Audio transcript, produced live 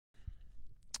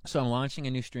So I'm launching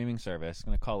a new streaming service. I'm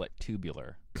going to call it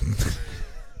Tubular.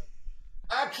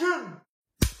 Action!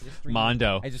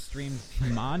 Mondo. I just streamed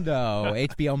Mondo,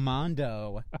 HBO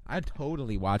Mondo. I'd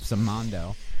totally watch some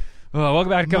Mondo. Oh,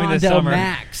 welcome back to Coming This Mondo Summer.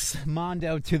 Max.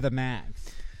 Mondo to the max.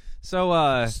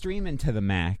 So, streaming to the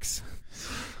max.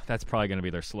 That's probably going to be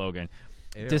their slogan.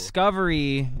 Ew.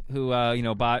 Discovery, who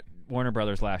bought Warner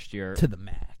Brothers last year, To the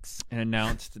max. and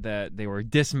announced that they were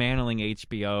dismantling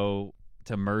HBO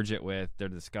to merge it with their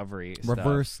Discovery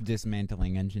Reverse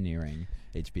dismantling engineering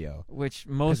HBO. which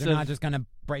Because most they're of not just going to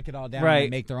break it all down Right.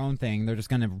 and make their own thing. They're just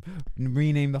going to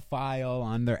rename the file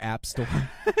on their app store.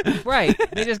 right,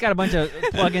 they just got a bunch of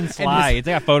plug-in slides.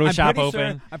 They got Photoshop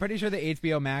open. I'm pretty sure the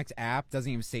HBO Max app doesn't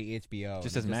even say HBO.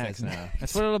 Just It as Max says now.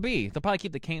 That's what it'll be. They'll probably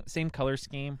keep the same color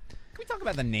scheme. Can we talk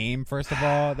about the name first of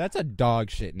all? That's a dog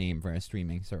shit name for a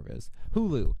streaming service.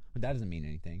 Hulu. That doesn't mean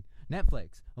anything.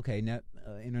 Netflix. Okay,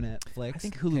 Internet Flix. I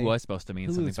think Hulu okay. was supposed to mean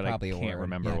something, Hulu's but I probably a can't word.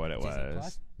 remember Yeah, what it Disney was.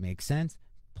 Plus. Makes sense.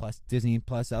 Plus Disney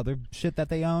Plus other shit that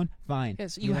they own. Fine.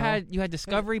 Yes, You you know? had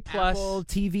Discovery Plus. Apple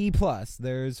TV Plus.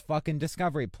 There's fucking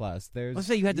Discovery Plus. There's. Let's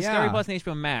say you had Discovery yeah. Plus and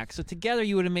HBO Max. So together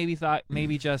you would have maybe thought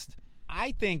just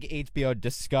I think HBO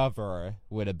Discover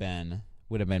would have been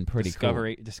pretty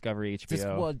Discovery cool. Discovery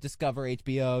HBO. Well, Discover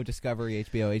HBO, Discovery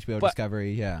HBO, HBO But-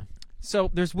 Discovery. Yeah.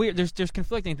 So there's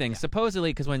conflicting things.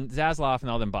 Supposedly, because when Zaslav and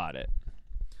all them bought it,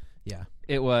 Yeah.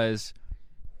 it was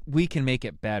we can make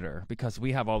it better because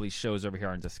we have all these shows over here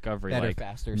on Discovery, Better, like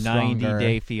faster, 90 stronger.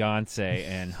 Day Fiance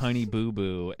and Honey Boo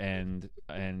Boo and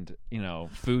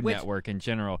Food Which- Network in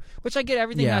general. Which I get,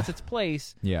 everything Yeah. has its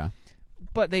place, Yeah.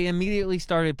 but they immediately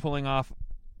started pulling off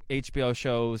HBO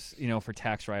shows, for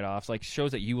tax write-offs, like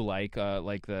shows that you like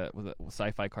the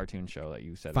sci-fi cartoon show that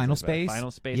you said. Final is about. Space?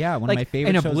 Final Space. Yeah, one of my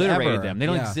favorite and shows obliterated ever. them. They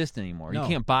don't Yeah. exist anymore. No. You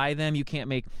can't buy them. You can't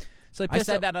make. So I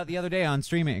said that the other day on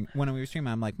streaming when we were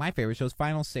streaming. I'm like, my favorite show is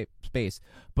Final Space,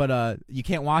 but you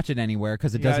can't watch it anywhere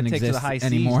because it You gotta doesn't take to the exist high seas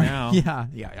anymore. now. yeah,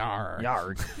 yarr.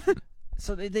 Yarg.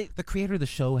 So they The creator of the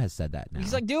show has said that now.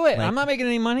 he's like, do it. Like- I'm not making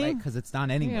any money. because it's not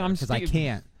anywhere. Yeah, I'm because I speaking-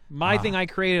 can't. My thing I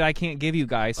created, I can't give you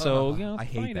guys. So I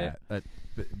hate find it. that.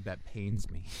 That pains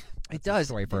me. It That's a does.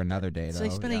 story for another day. So though. they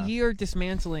spent yeah. a year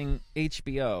dismantling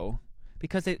HBO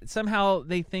because somehow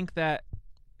they think that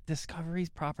Discovery's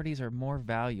properties are more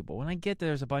valuable. And I get that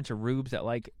there's a bunch of rubes that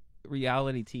like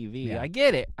reality TV. Yeah. I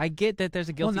get it. I get that there's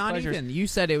a guilty Well, not pleasure. even. You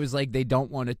said it was like they don't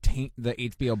want to taint the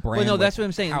HBO brand. Well, no, with that's what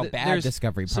I'm saying. How Th- bad there's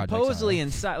Discovery projects supposedly are.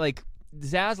 inside, like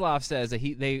Zaslav says that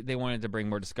they wanted to bring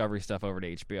more Discovery stuff over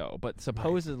to HBO, but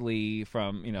supposedly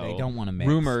from They don't want to mix.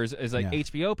 rumors is like Yeah.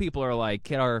 HBO people are like,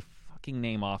 get our fucking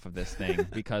name off of this thing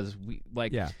because we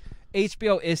like Yeah.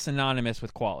 HBO is synonymous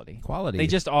with quality. Quality. They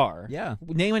just are. Yeah.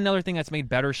 Name another thing that's made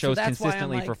better shows So that's why I'm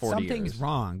consistently like, for 40 something's years.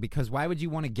 wrong because why would you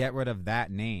want to get rid of that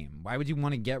name? Why would you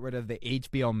want to get rid of the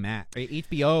HBO Max,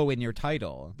 HBO in your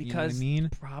title? You know what I Because mean,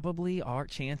 probably our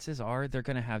chances are they're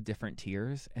going to have different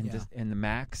tiers and Yeah. and the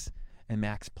Max and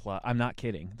Max Plus. I'm not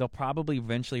kidding. They'll probably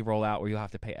eventually roll out where you'll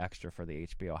have to pay extra for the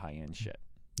HBO high-end shit.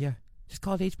 yeah, just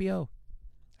call it HBO.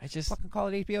 I just Fucking call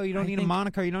it HBO. You don't I need a think-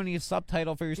 moniker. You don't need a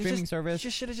subtitle for your you streaming just, service.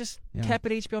 Just should have just Yeah. kept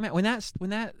it HBO Max. When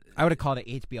that I would have called it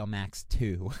HBO Max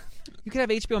 2. you could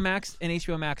have HBO Max and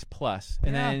HBO Max Plus,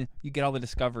 and Yeah. then you get all the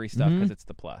Discovery stuff because Mhm. it's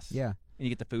the Plus. yeah. And you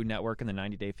get the Food Network and the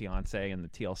 90 Day Fiance and the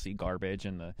TLC garbage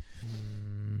and the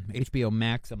HBO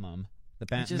Maximum. The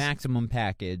It just- maximum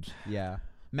package. Yeah.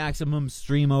 Maximum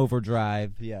Stream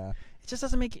Overdrive. Yeah. it just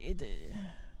doesn't make it.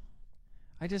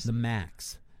 I just The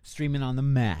Max. Streaming on the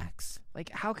Max. like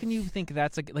how can you think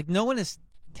that's like no one has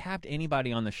tapped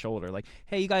anybody on the shoulder like,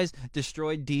 hey, you guys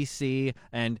destroyed DC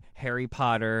and Harry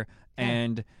Potter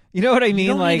and you know what I mean? You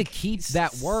don't like need to keep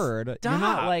that word. You're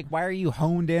not stop. like, why are you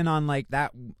honed in on like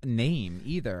that name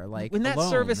either? Like when that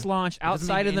alone. service launched It doesn't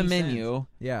outside make of the any menu, sense.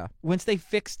 Yeah. once they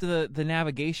fixed the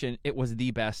navigation, it was the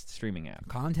best streaming app.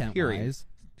 Content Period. wise.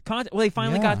 Well, they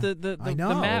finally Yeah, got the I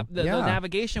know. map, the Yeah.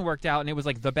 navigation worked out, and it was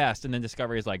like the best. And then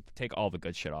Discovery is like, take all the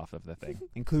good shit off of the thing,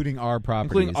 Including our properties.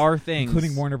 including our things,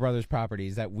 Including Warner Brothers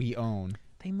properties that we own.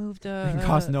 They moved. It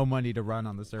costs no money to run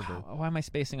on the server. Why am I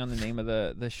spacing on the name of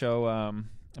the show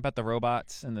about the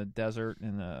robots in the desert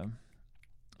and the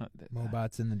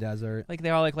Robots in the desert. like they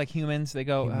all like humans. They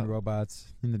go. Human robots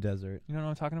in the desert. You know what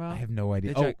I'm talking about? I have no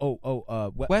idea. Did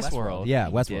Westworld. Yeah,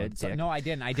 You Westworld. did, So- dick. no, I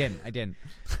didn't.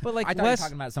 But like I thought you were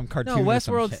talking about some cartoon. no, or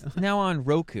some Westworld's shit. now on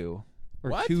Roku or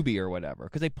What? Tubi or whatever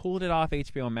because they pulled it off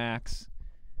HBO Max.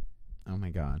 Oh my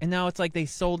god. And now it's like they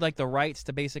sold like the rights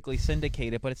to basically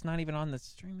syndicate it, but it's not even on the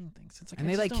streaming thing. So it's like, And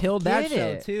I they just like don't killed that get show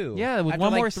it. too. Yeah, with After,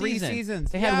 one like, more 3 season.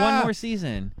 seasons. They had Yeah. one more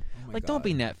season. Oh my Like, don't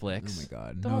be God. Netflix. Oh my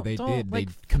god. No, Don't- they don't, did. like-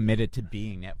 They committed to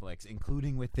being Netflix,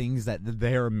 including with things that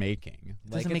they're making.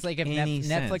 Like Doesn't it's like make if any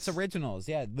Netflix sense. originals,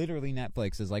 yeah, literally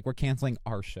Netflix is like we're canceling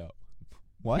our show.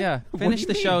 What? Yeah, What do finish you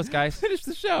the mean? shows, guys. Finish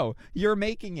the show. You're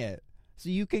making it. So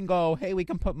you can go, hey, we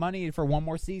can put money for one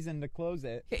more season to close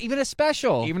it. Yeah, even a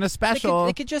special. Even a special.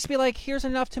 It could just be like, here's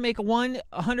enough to make one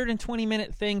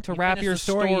 120-minute thing to You wrap finish your the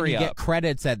story and you up. get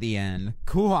credits at the end.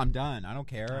 Cool, I'm done. I don't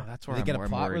care. Oh, that's where they I'm get more a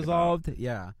plot worried resolved.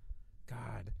 Yeah.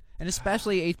 God. And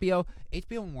especially HBO.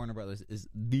 HBO and Warner Brothers is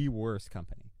the worst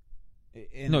company.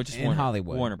 In Warner,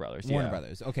 Hollywood. Warner Brothers. Warner Yeah.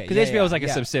 Brothers. Okay. Because HBO is like a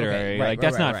yeah. subsidiary. Okay, right, like right,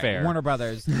 that's right, not right. fair. Warner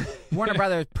Brothers. Warner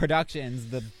Brothers Productions.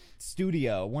 The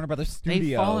studio. Warner Brothers Studios.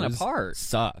 They've fallen apart.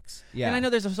 Sucks. Yeah. And I know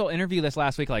there's this whole interview this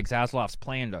last week, like Zaslav's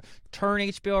plan to turn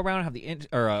HBO around, have the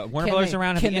Warner Can Brothers they-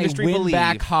 around, have can the they industry win believe.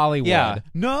 back Hollywood? Yeah.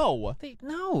 No.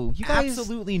 No, you guys.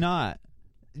 Absolutely not.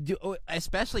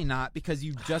 Especially not because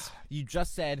you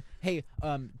just said, hey,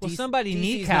 somebody DC's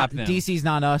kneecap them. DC's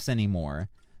not us anymore.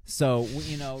 So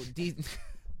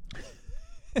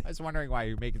I was wondering why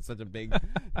you're making such a big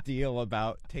deal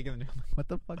about taking the. What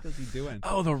the fuck is he doing?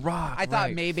 Oh, The Rock. I thought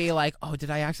right. maybe like, oh,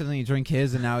 did I accidentally drink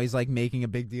his? And now he's like making a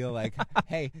big deal. Like,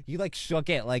 hey, you like shook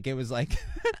it like it was like,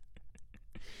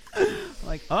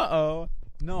 like, no,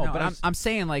 No, but I was- I'm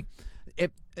saying like,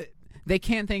 if they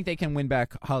can't think they can win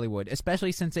back Hollywood,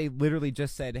 especially since they literally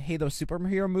just said, hey, those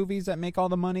superhero movies that make all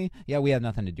the money, yeah, we have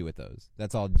nothing to do with those.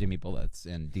 That's all Jimmy Bullets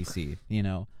and DC,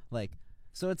 like,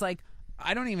 so it's like.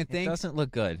 I don't even It think doesn't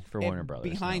look good for if Warner Brothers.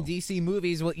 behind no. DC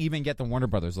movies will even get the Warner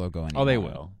Brothers logo anymore. Oh, they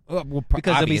will. Well,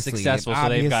 Because they'll be obviously, successful, so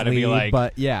they've gotta be obviously, like-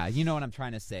 But yeah, you know what I'm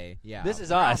trying to say. Yeah, This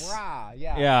is us. Rah,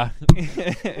 yeah,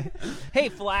 Yeah. Hey,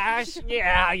 Flash.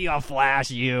 Yeah, you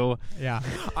Flash, you. yeah.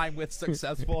 I'm with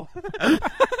successful.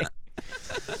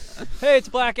 Hey, it's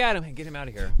Black Adam. Hey, get him out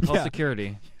of here. Call Yeah.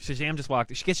 security. Shazam just walked.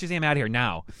 Get Shazam out of here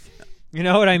now. You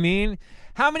know what I mean?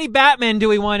 How many Batmen do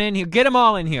we want in here? Get them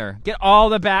all in here. Get all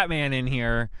the Batman in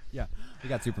here. Yeah, we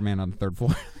got Superman on the third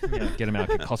floor. Yeah, get him out.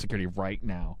 Call security right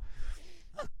now.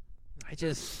 I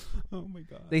just. Oh my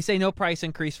god. They say no price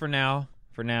increase for now.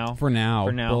 For now. For now,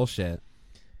 bullshit.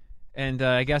 And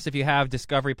I guess if you have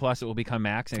Discovery Plus, it will become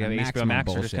Max. And if you have HBO Maximum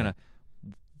Max, they're just gonna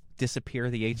disappear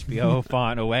the HBO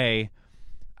font away.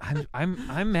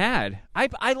 I'm mad.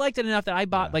 I liked it enough that I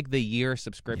bought like the year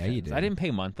subscription. Yeah, you did. I didn't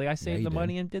pay monthly. I saved you the did.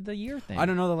 money and did the year thing. I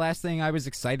don't know. The last thing I was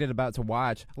excited about to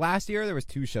watch last year, there was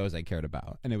 2 shows I cared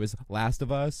about, and it was Last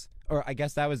of Us, or I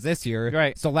guess that was this year.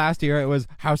 Right. So last year it was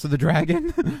House of the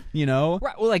Dragon. Right.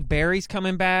 Well, like Barry's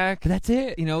coming back. But that's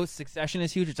it. Succession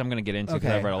is huge, which I'm going to get into because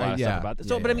Okay. I've read a lot of Yeah. stuff about this.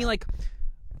 So, Yeah, but I yeah. mean, like,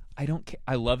 I don't care.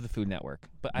 I love the Food Network,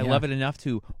 but I Yeah. love it enough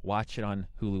to watch it on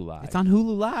Hulu Live. It's on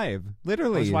Hulu Live, I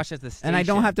literally. just watch it at the station. And I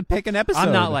don't have to pick an episode.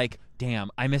 I'm not like, damn,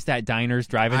 I missed that Diners,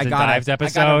 Drive-Ins, I and gotta, Dives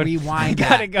episode. I gotta rewind I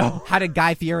gotta that. go. How did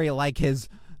Guy Fieri like his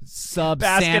sub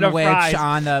Basket of sandwich fries.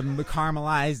 on the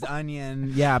caramelized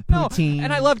onion? Yeah, No, poutine.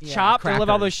 and I love yeah, Chopped. I love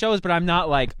all cracker. those shows, but I'm not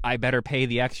like, I better pay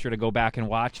the extra to go back and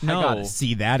watch. No. I gotta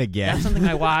see that again. That's something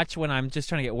I watch when I'm just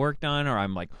trying to get work done, or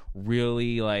I'm like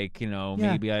really like, Yeah.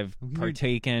 maybe I've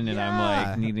partaken and I'm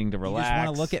like needing to relax. You just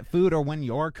want to look at food, or when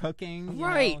you're cooking, you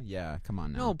Right. know? Yeah, come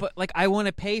on now. No, but like I want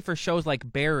to pay for shows like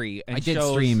Barry and I did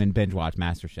shows... stream and binge watch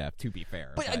MasterChef. To be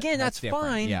fair, But again, that's different.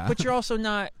 fine. Yeah. But you're also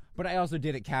not. But I also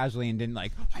did it casually and didn't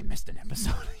like. Oh, I missed an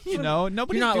episode. Nobody's You're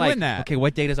not doing like, that. okay,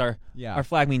 what day does our Yeah.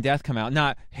 Flag Mean Death come out?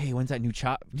 Not, hey, when's that new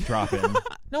Chop dropping?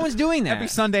 No one's doing that. Every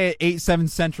Sunday at 8/7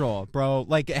 Central, bro.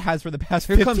 Like it has for the past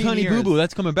Here 15 comes Honey years. Boo Boo.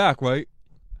 That's coming back, right?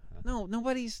 No,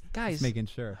 nobody's guys. Just making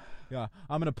sure. Yeah,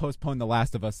 I'm gonna postpone The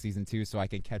Last of Us season 2 so I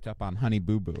can catch up on Honey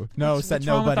Boo Boo. No, said what's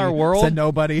wrong with nobody. our world? Said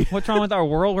nobody. What's wrong with our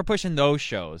world? We're pushing those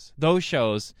shows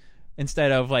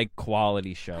instead of like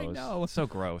quality shows. know. It's so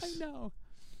gross. I know.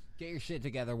 Get your shit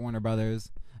together, Warner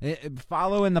Brothers.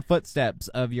 Follow in the footsteps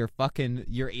of your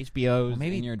HBOs Well,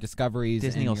 maybe and your Discoveries.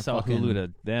 Disney and will your sell fucking Hulu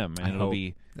to them, and I it'll hope.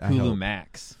 be I Hulu hope.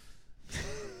 Max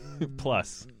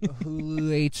Plus.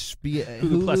 Hulu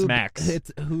Hulu plus Max. It's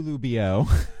Hulu BO.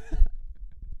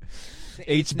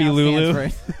 HB Lulu.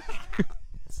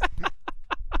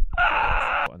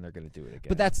 And they're gonna do it again.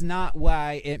 But that's not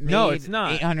why it made No, it's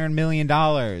not. $800 million. no,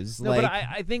 like, but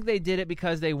I think they did it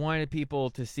because they wanted people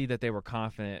to see that they were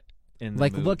confident in the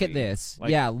like movie. look at this. Like,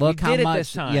 yeah, look we how did it much.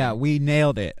 this time. Yeah, we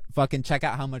nailed it. Fucking check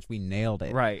out how much we nailed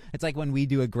it. Right. It's like when we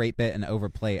do a great bit and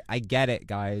overplay it. I get it,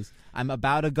 guys. I'm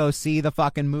about to go see the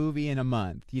fucking movie in a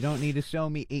month. You don't need to show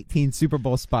me 18 Super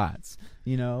Bowl spots.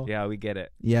 You know? Yeah, we get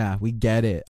it. Yeah, we get it.